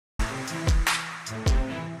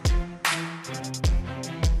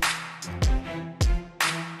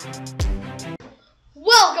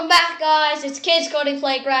Welcome back, guys. It's Kids Coding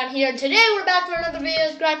Playground here. Today we're back for another video.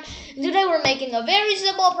 And today we're making a very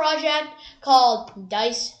simple project called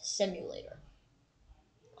Dice Simulator.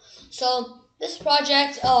 So this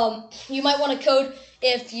project, you might want to code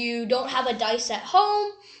if you don't have a dice at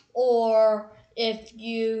home, or if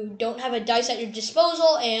you don't have a dice at your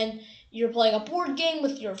disposal and you're playing a board game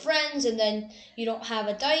with your friends and then you don't have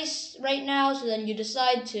a dice right now, so then you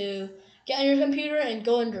decide to get on your computer and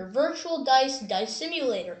go under Virtual Dice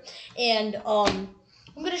Simulator. And I'm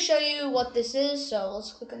going to show you what this is, so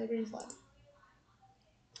let's click on the green flag.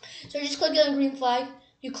 So just click on the green flag.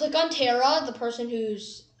 You click on Tara, the person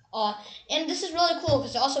who's, and this is really cool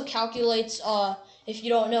because it also calculates, if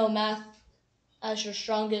you don't know math as your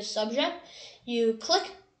strongest subject, you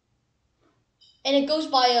click, and it goes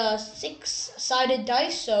by a 6-sided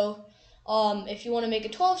dice, so if you want to make a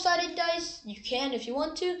 12-sided dice, you can if you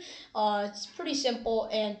want to. It's pretty simple,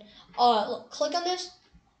 and look, click on this.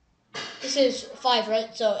 This is 5,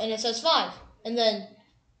 right? So, and it says 5. And then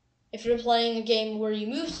if you're playing a game where you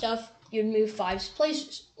move stuff, you'd move 5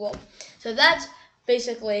 places. Well, so that's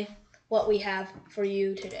basically what we have for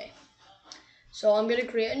you today. So I'm going to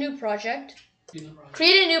create a new project.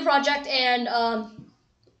 And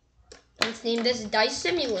let's name this Dice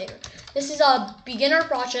Simulator. This is a beginner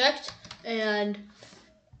project, and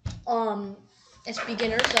it's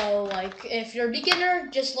beginner, so like if you're a beginner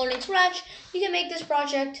just learning Scratch, you can make this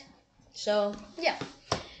project. So yeah,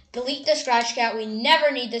 delete the Scratch Cat. We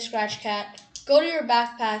never need the Scratch Cat. Go to your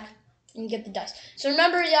backpack and get the dice. So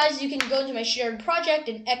remember, guys, you can go to my shared project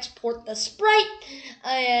and export the sprite,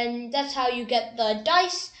 and that's how you get the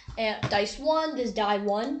dice. And dice 1, this die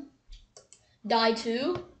 1, die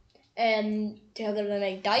 2, and together they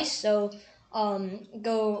make dice. So you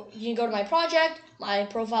can go to my project. My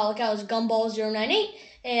profile account is gumball098,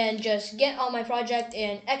 and just get on my project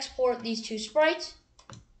and export these 2 sprites.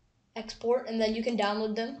 Export, and then you can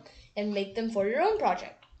download them and make them for your own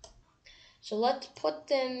project. So let's put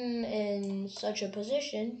them in such a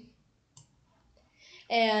position,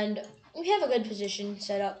 and we have a good position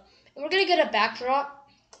set up. And we're gonna get a backdrop,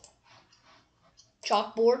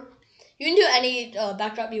 chalkboard. You can do any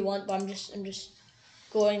backdrop you want, but I'm just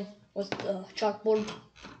going with the chalkboard.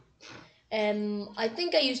 And I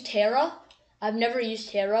think I use Terra. I've never used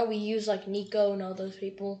Terra. We use like Nico and all those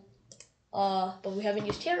people, but we haven't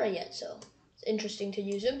used Terra yet, so it's interesting to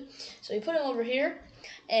use him. So we put him over here,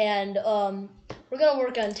 and we're gonna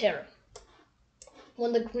work on Terra.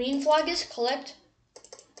 When the green flag is clicked,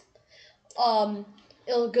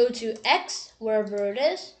 it'll go to X wherever it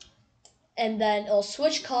is, and then it'll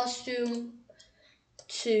switch costume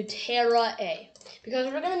to Terra A, because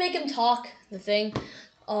we're gonna make him talk, the thing.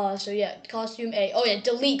 So yeah, costume A. Oh yeah,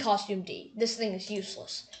 delete costume D. This thing is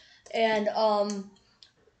useless. And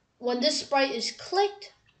when this sprite is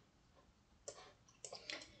clicked,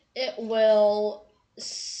 it will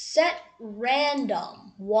set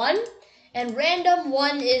random 1, and random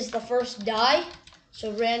 1 is the first die.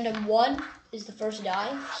 So random 1 is the first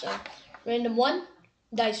die. So random 1,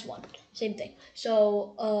 dice 1, same thing.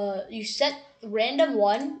 So you set random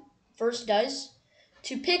 1, first dice,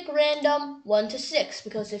 to pick random 1 to 6,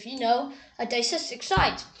 because if you know, a dice has 6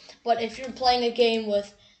 sides. But if you're playing a game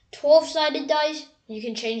with 12-sided dice, you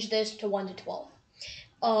can change this to 1 to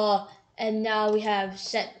 12. And now we have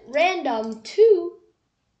set random to,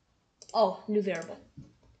 new variable,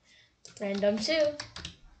 random 2,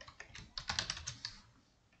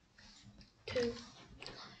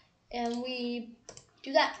 and we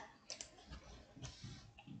do that.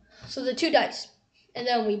 So the 2 dice, and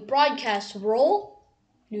then we broadcast roll,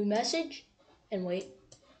 new message, and wait,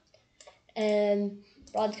 and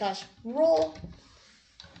broadcast roll,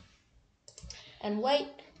 and wait,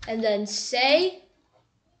 and then say.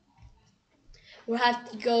 We'll have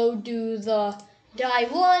to go do the die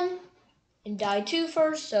 1 and die 2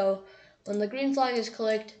 first. So when the green flag is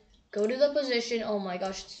clicked, go to the position. Oh my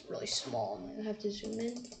gosh, it's really small. I'm gonna have to zoom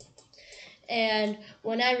in. And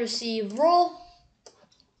when I receive roll,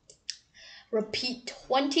 repeat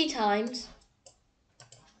 20 times.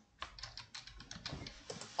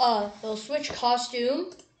 We'll switch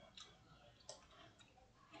costume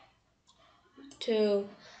to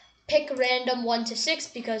pick random 1 to 6,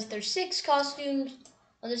 because there's 6 costumes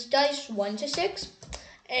on this dice, 1 to 6,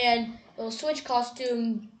 and we'll switch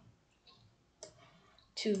costume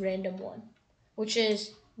to random 1, which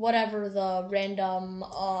is whatever the random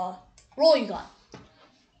roll you got.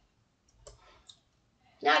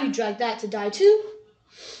 Now you drag that to die 2,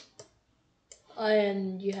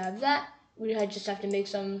 and you have that. We just have to make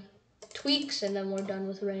some tweaks, and then we're done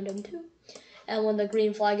with random 2. And when the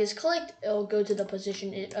green flag is clicked, it'll go to the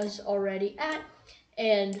position it is already at,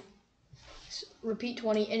 and repeat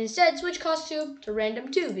 20, and instead switch costume to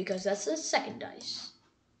random 2 because that's the second dice.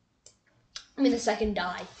 The second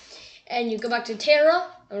die. And you go back to Terra,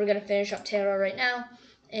 and we're gonna finish up Terra right now.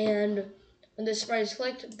 And when this sprite is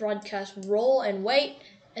clicked, broadcast roll and wait,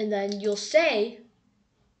 and then you'll say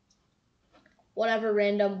whatever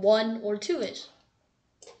random 1 or 2 is.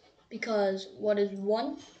 Because what is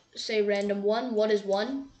 1? Say random 1. What is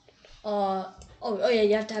 1? Oh yeah,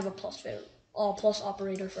 you have to have a plus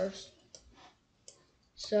operator first.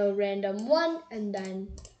 So random 1, and then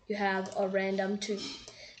you have a random 2.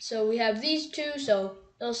 So we have these two, so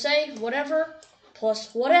it'll say whatever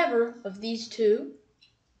plus whatever of these two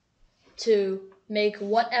to make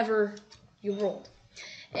whatever you rolled.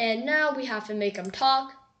 And now we have to make them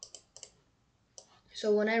talk.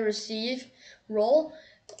 So when I receive roll,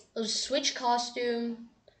 I'll switch costume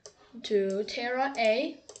to Terra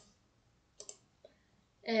A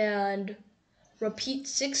and repeat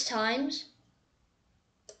 6 times.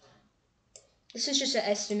 This is just an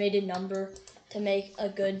estimated number to make a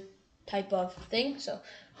good type of thing. So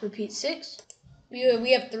repeat 6.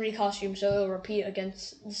 We have 3 costumes, so it'll repeat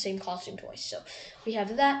against the same costume twice. So we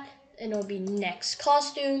have that, and it'll be next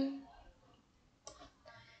costume.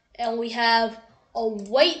 And we have a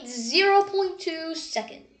wait 0.2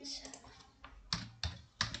 seconds.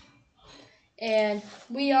 And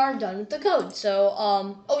we are done with the code. So,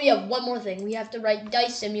 oh yeah, one more thing. We have to write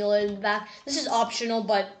dice simulator in the back. This is optional,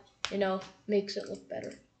 but, makes it look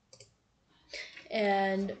better.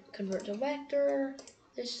 And convert to vector,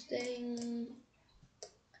 this thing.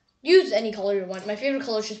 Use any color you want. My favorite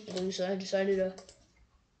color is just blue, so I decided to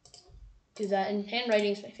do that. And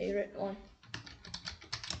handwriting is my favorite one.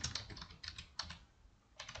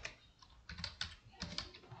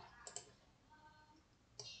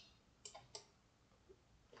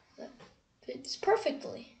 That fits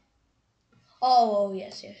perfectly. Oh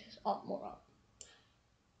yes. Up, more up.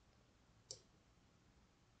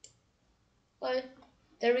 But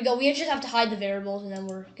there we go. We just have to hide the variables, and then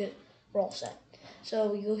we're good. We're all set.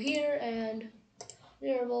 So we go here and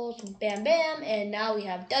variables, bam, bam, and now we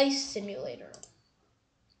have dice simulator.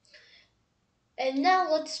 And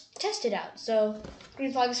now let's test it out. So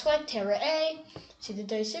green flag is clicked, Terra A, see the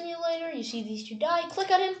dice simulator, you see these 2 die,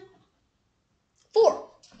 click on him, 4,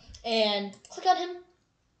 and click on him,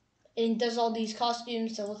 and he does all these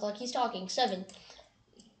costumes to look like he's talking, 7,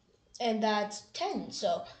 and that's 10.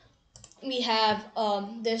 So we have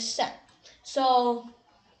this set. So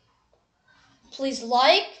please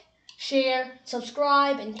like, share,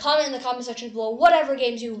 subscribe, and comment in the comment section below whatever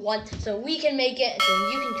games you want so we can make it and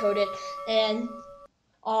so you can code it. And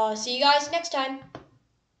see you guys next time.